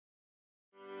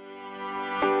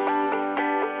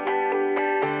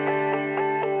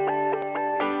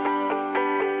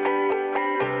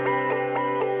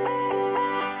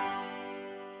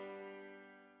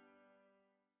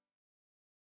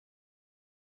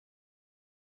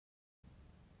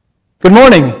Good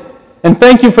morning, and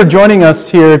thank you for joining us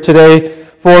here today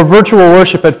for virtual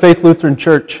worship at Faith Lutheran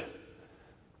Church.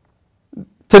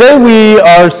 Today we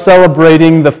are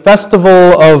celebrating the festival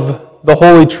of the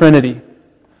Holy Trinity.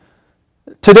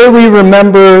 Today we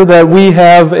remember that we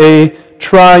have a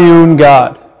triune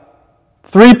God.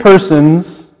 Three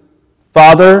persons,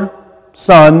 Father,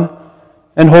 Son,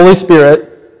 and Holy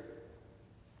Spirit,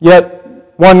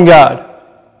 yet one God.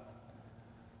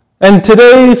 And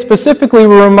today, specifically,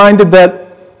 we're reminded that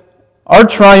our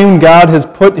triune God has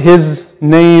put His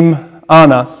name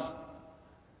on us.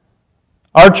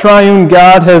 Our triune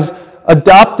God has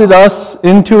adopted us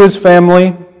into His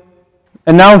family,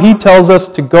 and now He tells us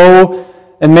to go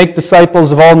and make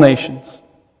disciples of all nations.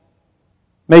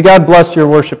 May God bless your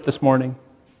worship this morning.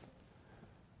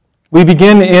 We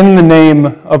begin in the name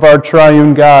of our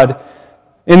triune God,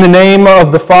 in the name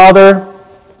of the Father,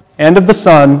 and of the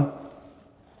Son,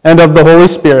 and of the Holy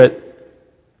Spirit.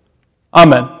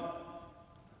 Amen.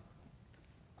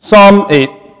 Psalm 8.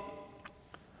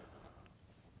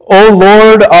 O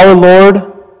Lord, our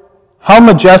Lord, how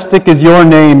majestic is your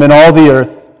name in all the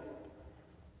earth.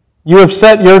 You have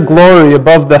set your glory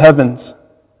above the heavens.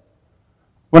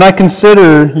 When I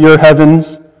consider your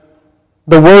heavens,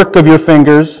 the work of your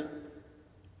fingers,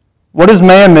 what is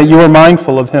man that you are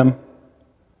mindful of him?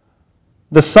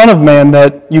 The Son of Man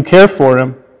that you care for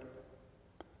him?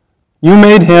 You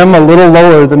made him a little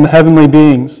lower than the heavenly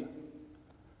beings,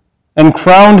 and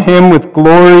crowned him with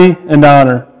glory and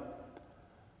honor.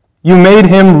 You made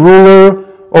him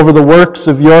ruler over the works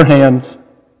of your hands.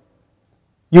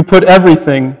 You put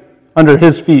everything under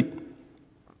his feet.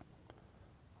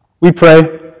 We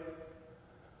pray.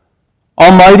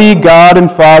 Almighty God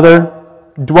and Father,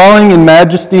 dwelling in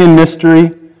majesty and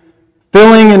mystery,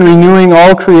 filling and renewing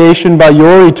all creation by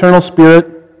your eternal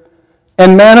Spirit,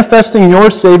 and manifesting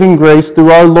your saving grace through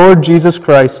our Lord Jesus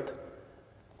Christ.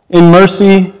 In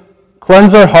mercy,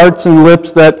 cleanse our hearts and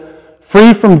lips that,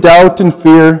 free from doubt and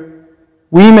fear,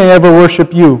 we may ever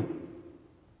worship you.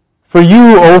 For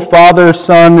you, O Father,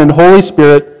 Son, and Holy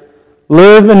Spirit,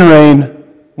 live and reign,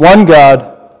 one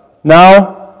God,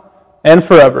 now and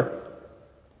forever.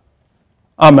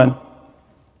 Amen.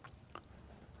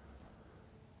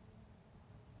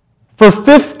 For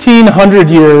 1,500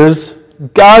 years,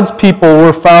 God's people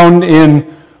were found in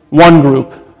one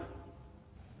group,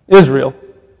 Israel.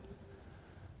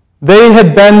 They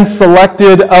had been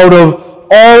selected out of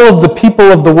all of the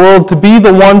people of the world to be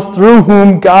the ones through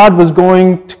whom God was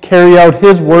going to carry out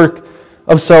His work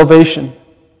of salvation.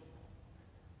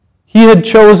 He had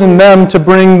chosen them to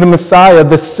bring the Messiah,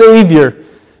 the Savior,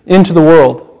 into the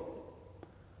world.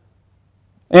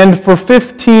 And for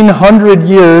 1,500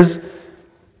 years,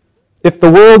 if the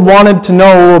world wanted to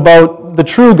know about the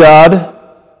true God,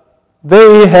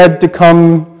 they had to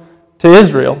come to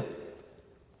Israel.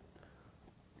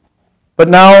 But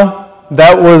now,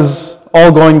 that was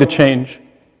all going to change.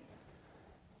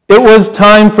 It was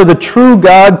time for the true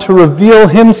God to reveal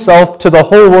Himself to the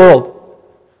whole world,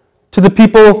 to the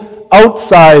people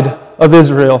outside of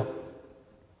Israel.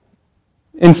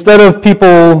 Instead of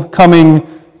people coming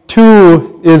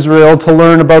to Israel to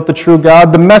learn about the true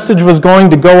God, the message was going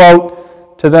to go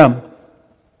out to them.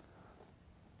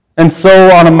 And so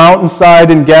on a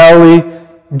mountainside in Galilee,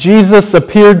 Jesus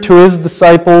appeared to His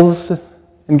disciples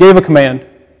and gave a command.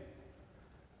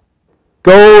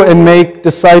 Go and make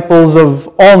disciples of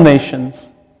all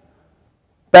nations,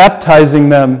 baptizing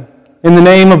them in the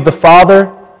name of the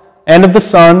Father, and of the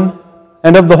Son,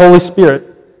 and of the Holy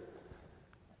Spirit,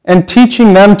 and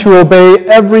teaching them to obey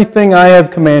everything I have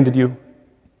commanded you.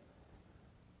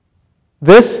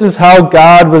 This is how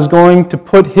God was going to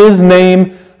put His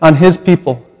name on His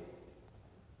people.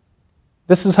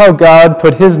 This is how God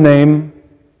put His name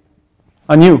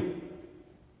on you.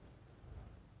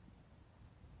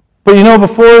 But you know,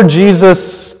 before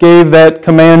Jesus gave that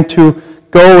command to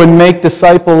go and make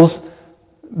disciples,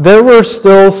 there were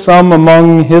still some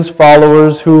among His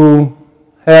followers who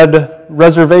had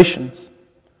reservations.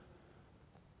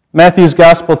 Matthew's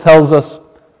Gospel tells us,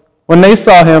 when they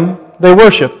saw Him, they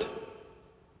worshipped,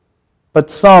 but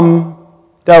some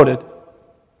doubted.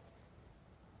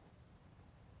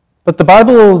 But the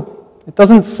Bible, it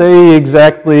doesn't say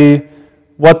exactly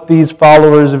what these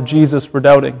followers of Jesus were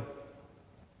doubting.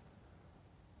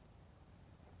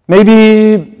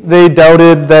 Maybe they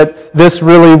doubted that this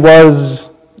really was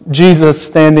Jesus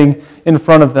standing in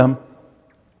front of them.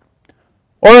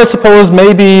 Or I suppose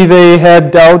maybe they had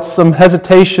doubts, some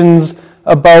hesitations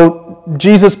about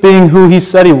Jesus being who He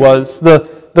said He was,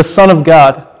 the Son of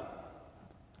God.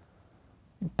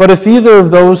 But if either of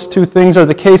those two things are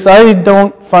the case, I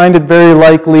don't find it very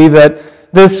likely that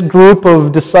this group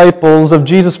of disciples, of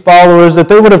Jesus' followers, that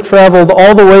they would have traveled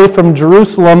all the way from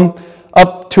Jerusalem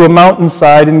up to a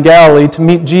mountainside in Galilee to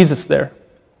meet Jesus there.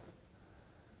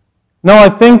 No, I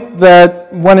think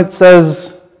that when it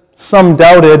says some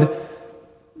doubted,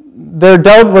 their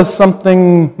doubt was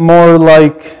something more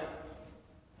like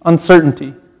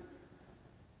uncertainty.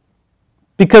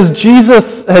 Because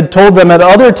Jesus had told them at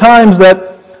other times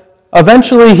that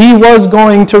eventually he was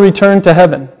going to return to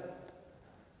heaven.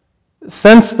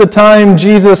 Since the time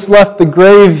Jesus left the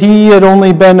grave, he had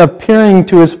only been appearing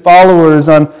to his followers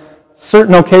on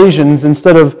certain occasions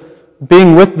instead of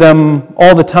being with them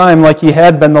all the time like he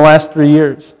had been the last 3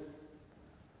 years.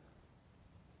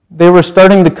 They were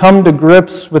starting to come to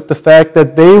grips with the fact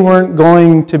that they weren't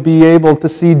going to be able to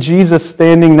see Jesus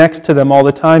standing next to them all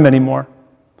the time anymore.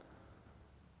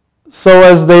 So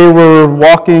as they were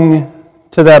walking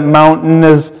to that mountain,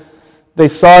 as they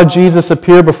saw Jesus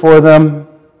appear before them,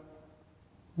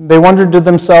 they wondered to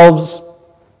themselves,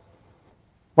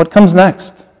 what comes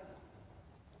next?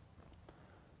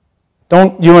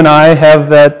 Don't you and I have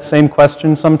that same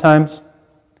question sometimes?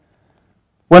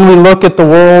 When we look at the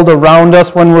world around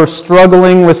us, when we're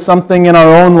struggling with something in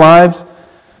our own lives,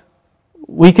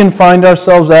 we can find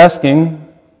ourselves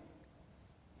asking,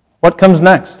 what comes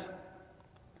next?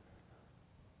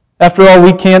 After all,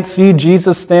 we can't see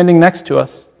Jesus standing next to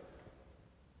us.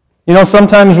 You know,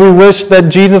 sometimes we wish that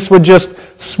Jesus would just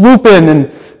swoop in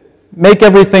and make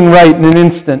everything right in an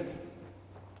instant.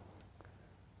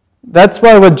 That's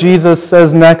why what Jesus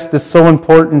says next is so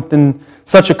important and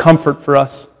such a comfort for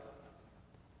us.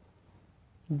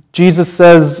 Jesus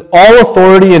says, all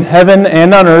authority in heaven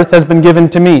and on earth has been given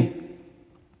to me.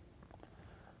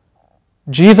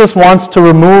 Jesus wants to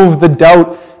remove the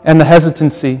doubt and the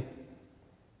hesitancy.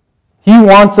 He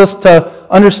wants us to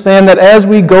understand that as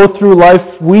we go through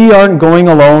life, we aren't going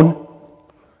alone.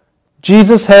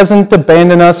 Jesus hasn't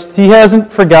abandoned us. He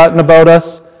hasn't forgotten about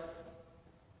us.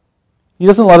 He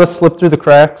doesn't let us slip through the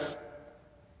cracks.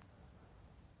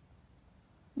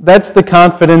 That's the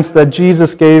confidence that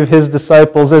Jesus gave his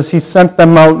disciples as he sent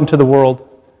them out into the world.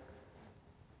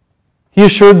 He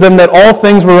assured them that all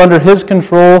things were under his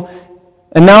control,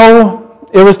 and now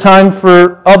it was time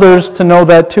for others to know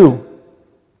that too.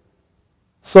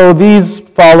 So these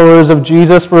followers of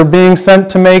Jesus were being sent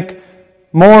to make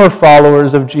more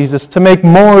followers of Jesus, to make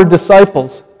more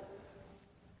disciples.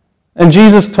 And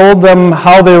Jesus told them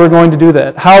how they were going to do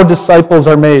that, how disciples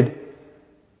are made.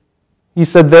 He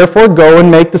said, therefore go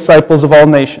and make disciples of all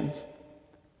nations,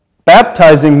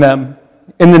 baptizing them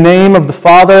in the name of the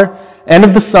Father and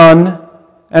of the Son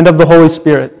and of the Holy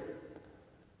Spirit,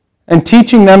 and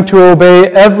teaching them to obey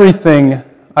everything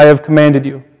I have commanded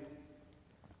you.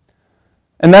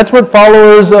 And that's what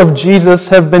followers of Jesus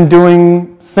have been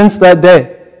doing since that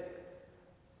day.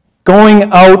 Going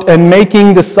out and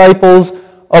making disciples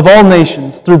of all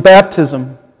nations through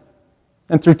baptism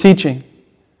and through teaching.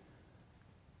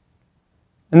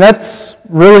 And that's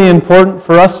really important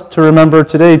for us to remember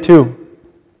today too.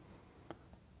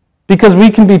 Because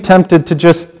we can be tempted to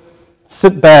just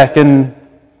sit back and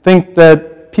think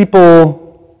that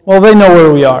people, well, they know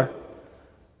where we are.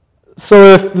 So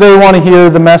if they want to hear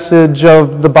the message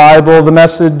of the Bible, the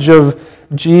message of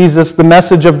Jesus, the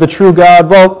message of the true God,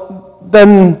 well,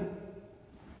 then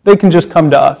they can just come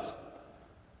to us.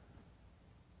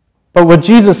 But what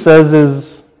Jesus says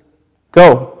is,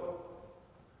 go.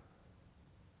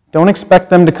 Don't expect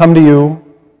them to come to you.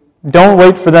 Don't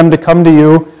wait for them to come to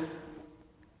you.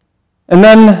 And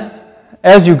then,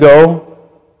 as you go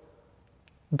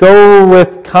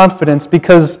with confidence,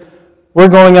 because we're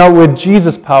going out with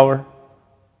Jesus' power,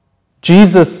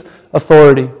 Jesus'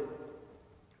 authority.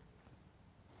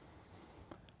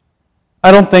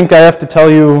 I don't think I have to tell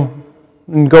you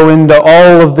and go into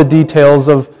all of the details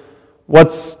of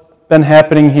what's been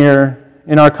happening here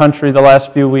in our country the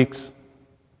last few weeks.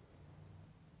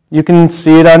 You can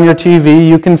see it on your TV,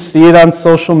 you can see it on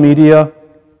social media.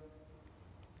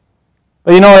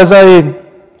 But you know, as I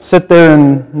sit there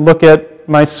and look at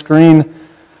my screen,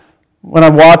 when I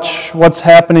watch what's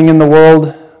happening in the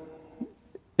world,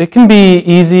 it can be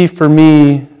easy for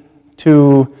me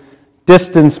to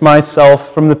distance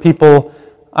myself from the people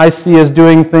I see as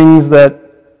doing things that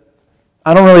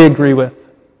I don't really agree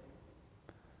with.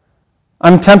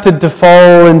 I'm tempted to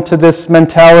fall into this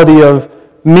mentality of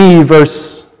me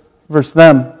versus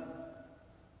them.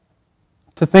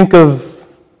 To think of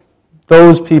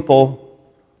those people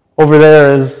over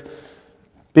there as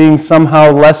being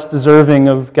somehow less deserving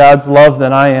of God's love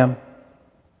than I am.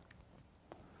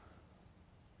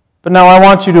 But now I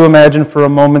want you to imagine for a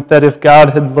moment that if God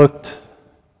had looked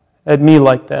at me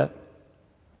like that,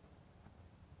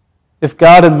 if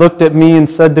God had looked at me and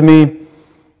said to me,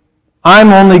 I'm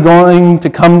only going to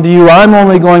come to you, I'm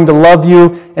only going to love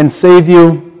you and save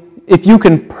you if you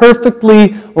can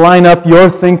perfectly line up your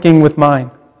thinking with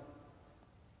mine.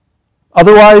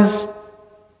 Otherwise,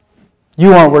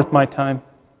 you aren't worth my time.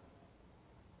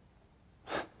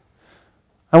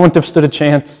 I wouldn't have stood a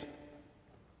chance.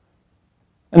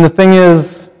 And the thing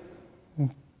is,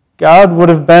 God would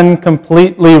have been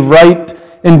completely right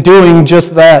in doing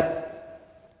just that.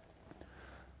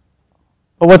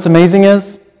 But what's amazing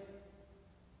is,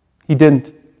 He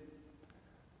didn't.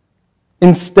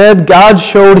 Instead, God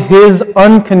showed His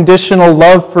unconditional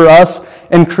love for us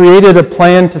and created a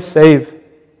plan to save.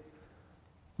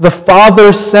 The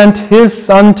Father sent His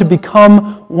Son to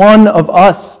become one of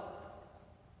us.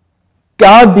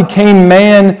 God became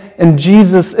man and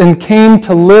Jesus and came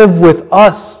to live with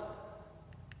us,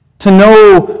 to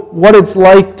know what it's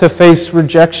like to face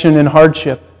rejection and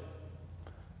hardship,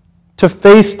 to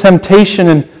face temptation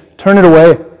and turn it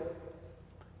away,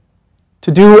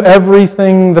 to do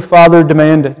everything the Father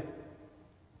demanded.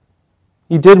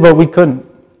 He did what we couldn't.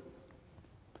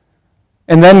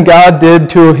 And then God did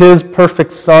to His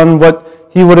perfect Son what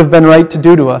He would have been right to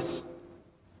do to us.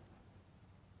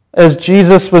 As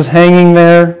Jesus was hanging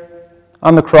there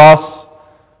on the cross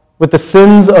with the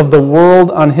sins of the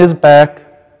world on His back,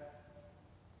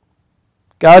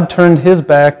 God turned His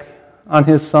back on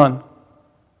His Son.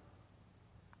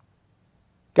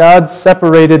 God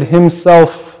separated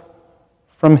Himself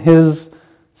from His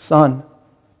Son.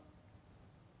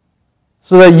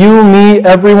 So that you, me,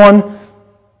 everyone,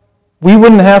 we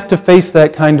wouldn't have to face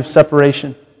that kind of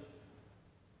separation.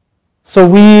 So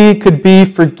we could be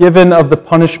forgiven of the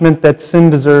punishment that sin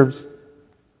deserves.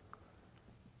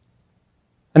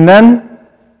 And then,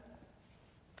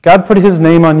 God put His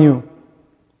name on you.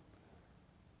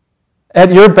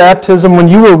 At your baptism, when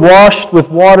you were washed with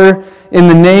water in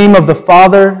the name of the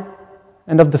Father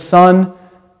and of the Son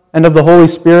and of the Holy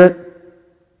Spirit,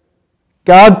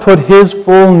 God put His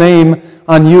full name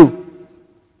on you.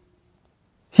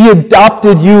 He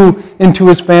adopted you into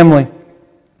His family.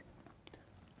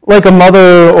 Like a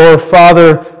mother or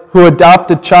father who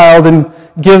adopt a child and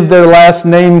give their last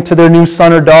name to their new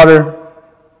son or daughter,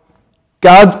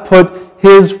 God's put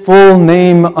His full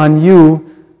name on you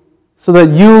so that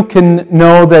you can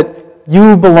know that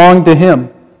you belong to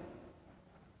Him.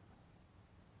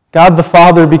 God the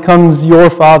Father becomes your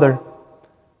Father.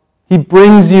 He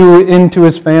brings you into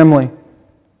His family.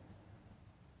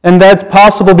 And that's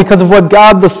possible because of what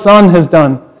God the Son has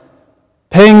done,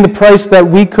 paying the price that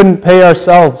we couldn't pay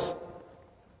ourselves.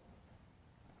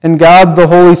 And God the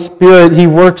Holy Spirit, He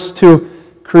works to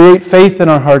create faith in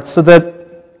our hearts so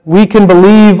that we can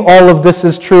believe all of this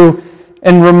is true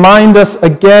and remind us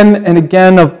again and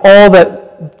again of all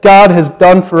that God has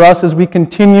done for us as we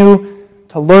continue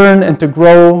to learn and to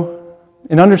grow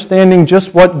in understanding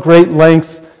just what great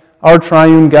lengths our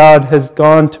triune God has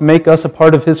gone to make us a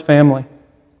part of His family.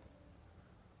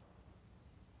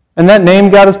 And that name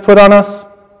God has put on us,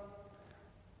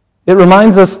 it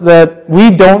reminds us that we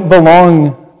don't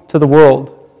belong to the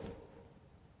world,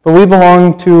 but we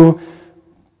belong to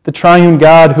the triune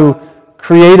God who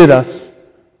created us,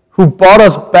 who bought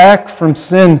us back from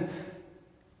sin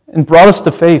and brought us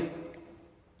to faith.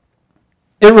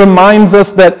 It reminds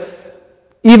us that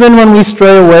even when we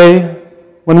stray away,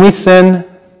 when we sin,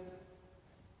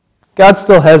 God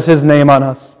still has His name on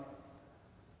us.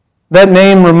 That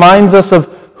name reminds us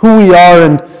of who we are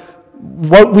and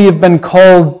what we have been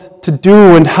called to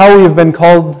do and how we have been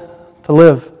called to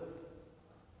live.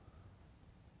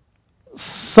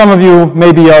 Some of you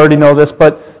maybe already know this,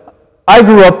 but I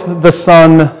grew up the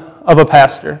son of a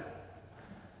pastor.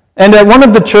 And at one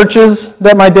of the churches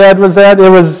that my dad was at, it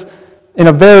was in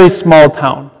a very small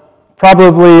town,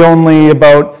 probably only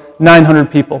about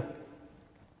 900 people.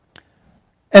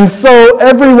 And so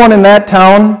everyone in that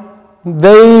town,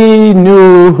 they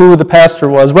knew who the pastor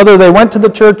was. Whether they went to the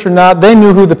church or not, they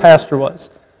knew who the pastor was.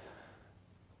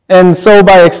 And so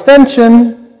by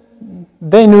extension,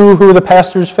 they knew who the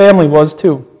pastor's family was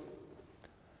too.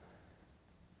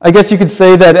 I guess you could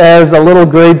say that as a little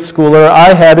grade schooler,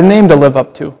 I had a name to live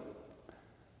up to.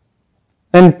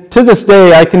 And to this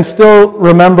day, I can still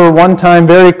remember one time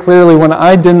very clearly when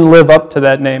I didn't live up to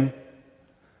that name.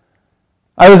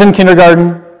 I was in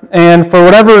kindergarten, and for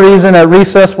whatever reason, at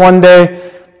recess one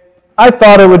day, I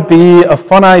thought it would be a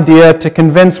fun idea to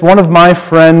convince one of my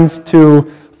friends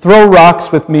to throw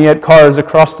rocks with me at cars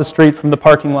across the street from the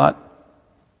parking lot.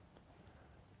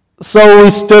 So we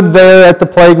stood there at the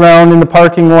playground in the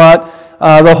parking lot,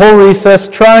 the whole recess,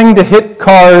 trying to hit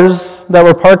cars that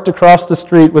were parked across the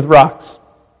street with rocks.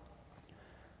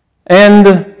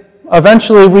 And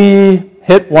eventually we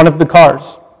hit one of the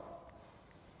cars.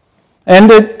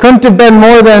 And it couldn't have been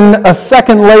more than a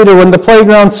second later when the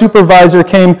playground supervisor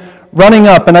came running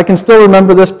up, and I can still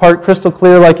remember this part crystal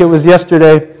clear like it was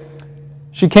yesterday.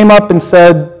 She came up and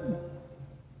said,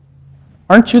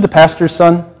 "Aren't you the pastor's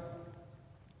son?"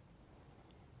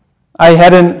 I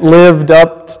hadn't lived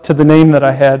up to the name that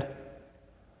I had.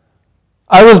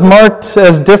 I was marked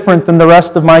as different than the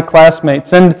rest of my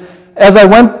classmates, and as I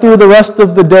went through the rest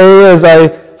of the day, as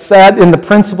I sat in the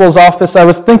principal's office, I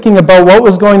was thinking about what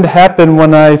was going to happen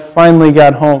when I finally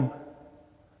got home.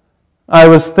 I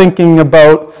was thinking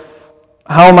about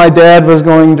how my dad was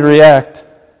going to react.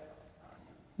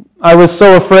 I was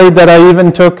so afraid that I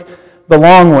even took the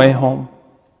long way home.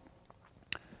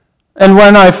 And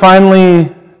when I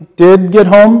finally did get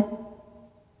home,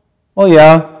 well,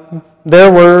 yeah,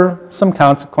 there were some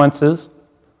consequences,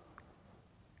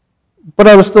 but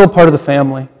I was still part of the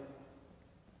family.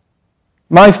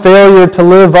 My failure to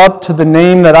live up to the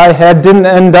name that I had didn't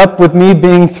end up with me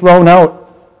being thrown out.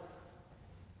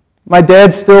 My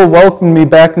dad still welcomed me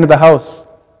back into the house.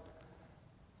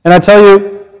 And I tell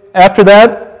you, after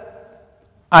that,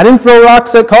 I didn't throw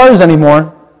rocks at cars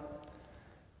anymore.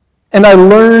 And I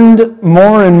learned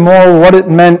more and more what it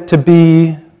meant to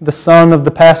be the son of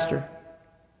the pastor.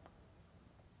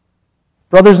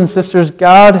 Brothers and sisters,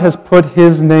 God has put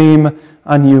His name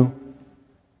on you.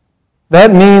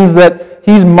 That means that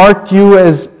He's marked you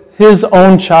as His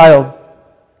own child.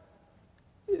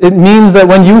 It means that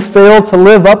when you fail to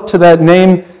live up to that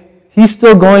name, He's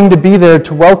still going to be there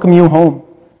to welcome you home.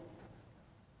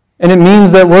 And it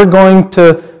means that we're going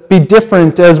to be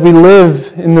different as we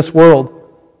live in this world.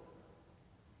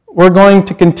 We're going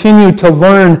to continue to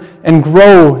learn and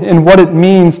grow in what it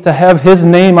means to have His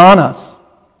name on us.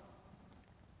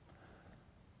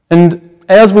 And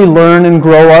as we learn and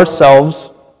grow ourselves,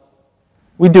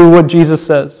 we do what Jesus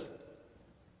says.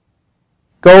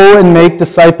 Go and make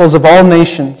disciples of all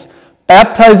nations,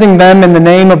 baptizing them in the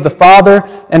name of the Father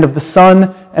and of the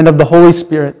Son and of the Holy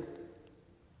Spirit,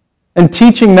 and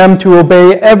teaching them to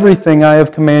obey everything I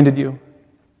have commanded you.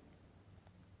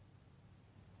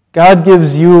 God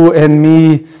gives you and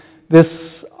me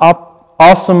this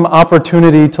awesome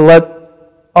opportunity to let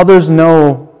others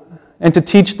know and to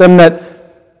teach them that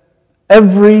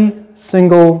every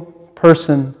single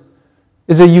person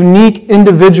is a unique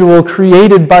individual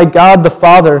created by God the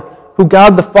Father, who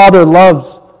God the Father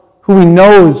loves, who He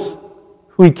knows,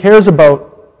 who He cares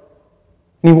about,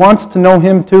 and He wants to know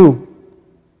Him too.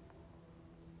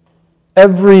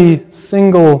 Every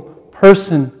single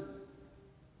person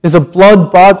is a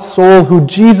blood-bought soul who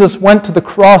Jesus went to the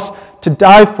cross to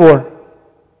die for,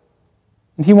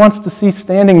 and He wants to see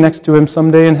standing next to Him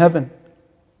someday in heaven.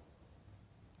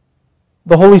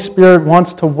 The Holy Spirit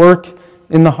wants to work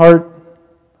in the heart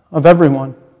of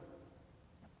everyone.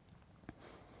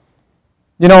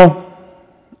 You know,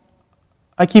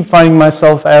 I keep finding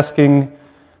myself asking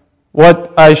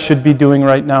what I should be doing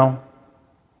right now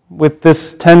with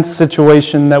this tense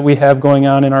situation that we have going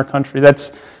on in our country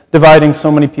that's dividing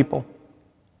so many people.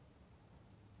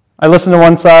 I listen to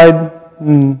one side,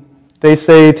 and they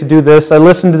say to do this. I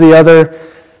listen to the other,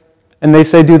 and they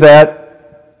say do that.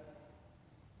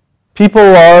 People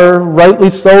are, rightly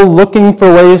so, looking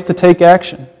for ways to take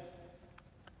action.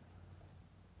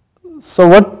 So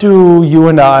what do you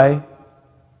and I,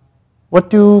 what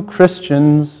do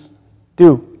Christians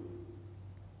do?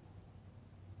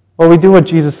 Well, we do what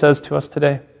Jesus says to us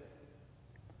today.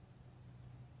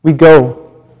 We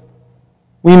go.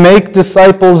 We make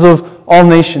disciples of all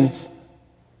nations.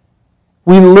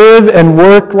 We live and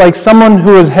work like someone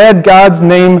who has had God's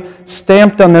name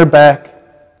stamped on their back.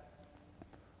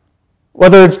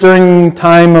 Whether it's during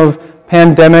time of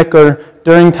pandemic or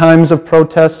during times of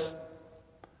protests,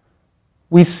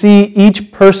 we see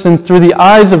each person through the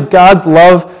eyes of God's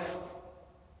love,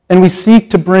 and we seek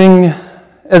to bring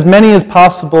as many as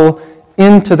possible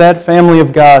into that family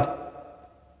of God,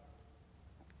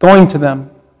 going to them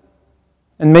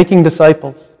and making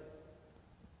disciples,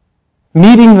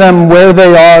 meeting them where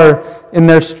they are in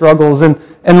their struggles and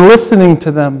listening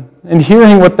to them and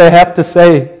hearing what they have to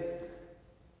say,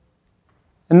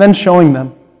 and then showing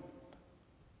them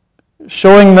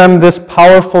this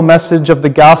powerful message of the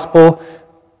gospel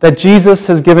that Jesus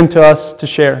has given to us to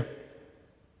share.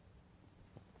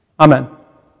 Amen.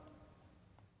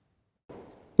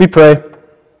 We pray.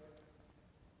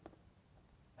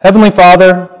 Heavenly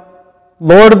Father,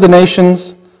 Lord of the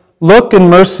nations, look in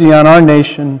mercy on our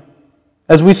nation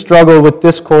as we struggle with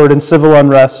discord and civil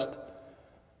unrest.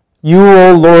 You,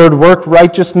 O Lord, work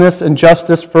righteousness and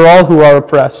justice for all who are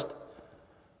oppressed.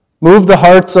 Move the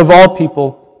hearts of all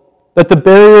people that the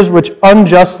barriers which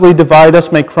unjustly divide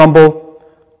us may crumble,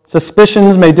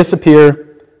 suspicions may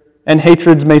disappear, and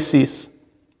hatreds may cease.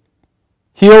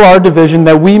 Heal our division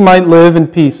that we might live in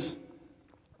peace.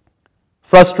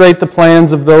 Frustrate the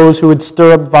plans of those who would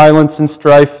stir up violence and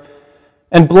strife,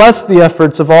 and bless the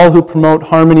efforts of all who promote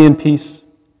harmony and peace.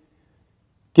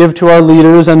 Give to our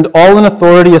leaders and all in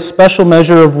authority a special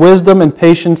measure of wisdom and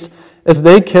patience as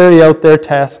they carry out their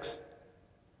tasks.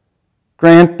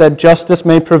 Grant that justice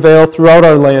may prevail throughout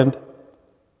our land.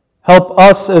 Help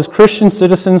us as Christian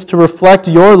citizens to reflect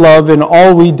your love in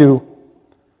all we do.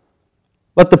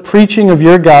 Let the preaching of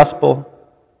your gospel,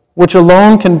 which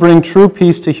alone can bring true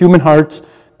peace to human hearts,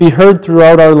 be heard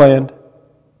throughout our land.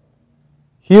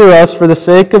 Hear us for the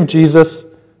sake of Jesus,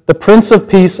 the Prince of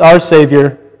Peace, our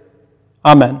Savior.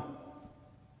 Amen.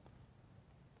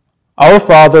 Our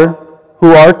Father,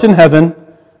 who art in heaven,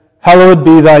 hallowed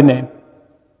be thy name.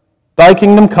 Thy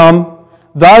kingdom come,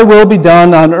 thy will be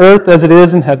done on earth as it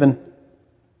is in heaven.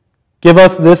 Give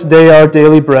us this day our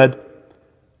daily bread,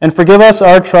 and forgive us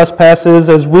our trespasses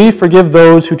as we forgive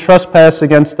those who trespass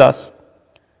against us.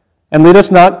 And lead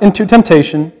us not into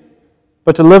temptation,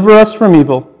 but deliver us from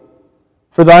evil.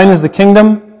 For thine is the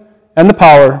kingdom, and the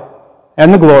power,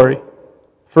 and the glory,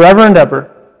 forever and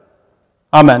ever.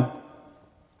 Amen.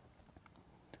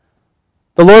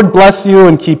 The Lord bless you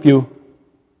and keep you.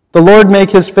 The Lord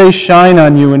make his face shine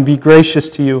on you and be gracious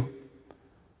to you.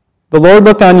 The Lord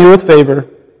look on you with favor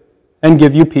and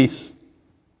give you peace.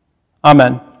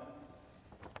 Amen.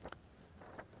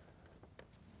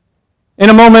 In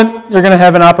a moment, you're going to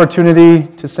have an opportunity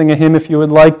to sing a hymn if you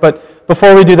would like, but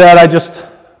before we do that, I just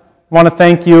want to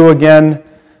thank you again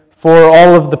for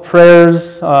all of the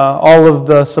prayers, all of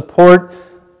the support,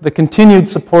 the continued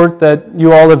support that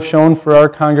you all have shown for our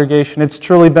congregation. It's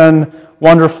truly been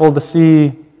wonderful to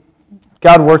see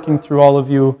God working through all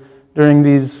of you during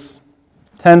these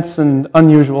tense and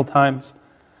unusual times.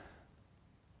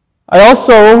 I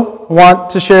also want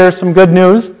to share some good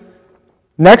news.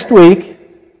 Next week,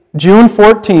 June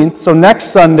 14th, so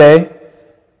next Sunday,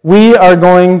 we are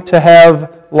going to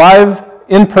have live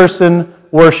in-person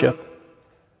worship.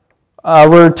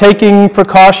 We're taking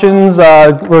precautions.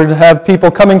 We're going to have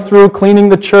people coming through, cleaning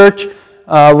the church.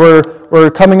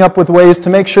 We're coming up with ways to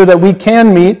make sure that we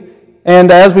can meet,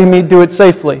 and as we meet, do it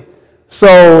safely.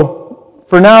 So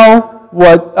for now,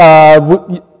 what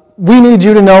we need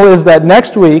you to know is that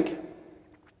next week,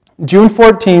 June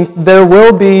 14th, there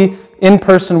will be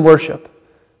in-person worship.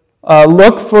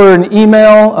 Look for an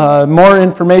email, more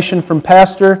information from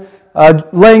Pastor,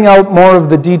 laying out more of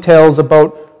the details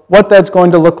about what that's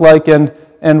going to look like and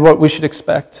what we should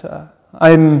expect.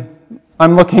 I'm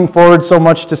looking forward so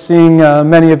much to seeing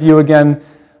many of you again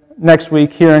next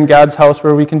week here in God's house,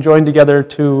 where we can join together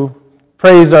to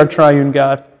praise our triune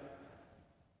God.